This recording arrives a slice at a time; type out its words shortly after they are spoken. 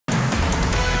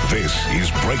This is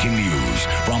breaking news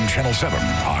from Channel 7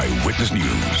 Eyewitness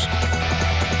News.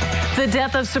 The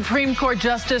death of Supreme Court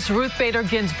Justice Ruth Bader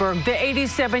Ginsburg. The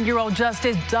 87-year-old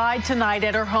justice died tonight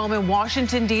at her home in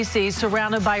Washington, D.C.,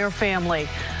 surrounded by her family.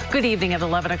 Good evening at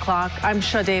 11 o'clock. I'm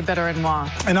Sade Better-Noir.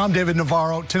 And I'm David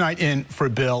Navarro, tonight in for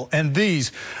Bill. And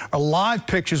these are live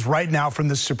pictures right now from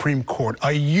the Supreme Court.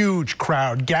 A huge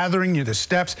crowd gathering near the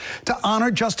steps to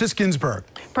honor Justice Ginsburg.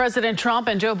 President Trump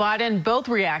and Joe Biden both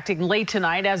reacting late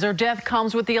tonight as her death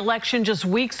comes with the election just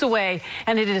weeks away.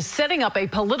 And it is setting up a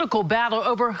political battle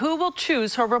over who will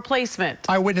choose her replacement.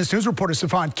 Eyewitness News reporter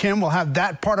Stefan Kim will have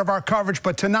that part of our coverage.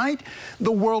 But tonight,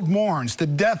 the world mourns the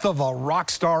death of a rock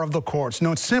star of the courts,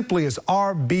 known simply as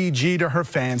RBG to her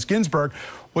fans. Ginsburg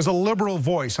was a liberal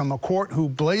voice on the court who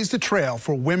blazed a trail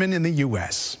for women in the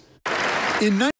U.S. In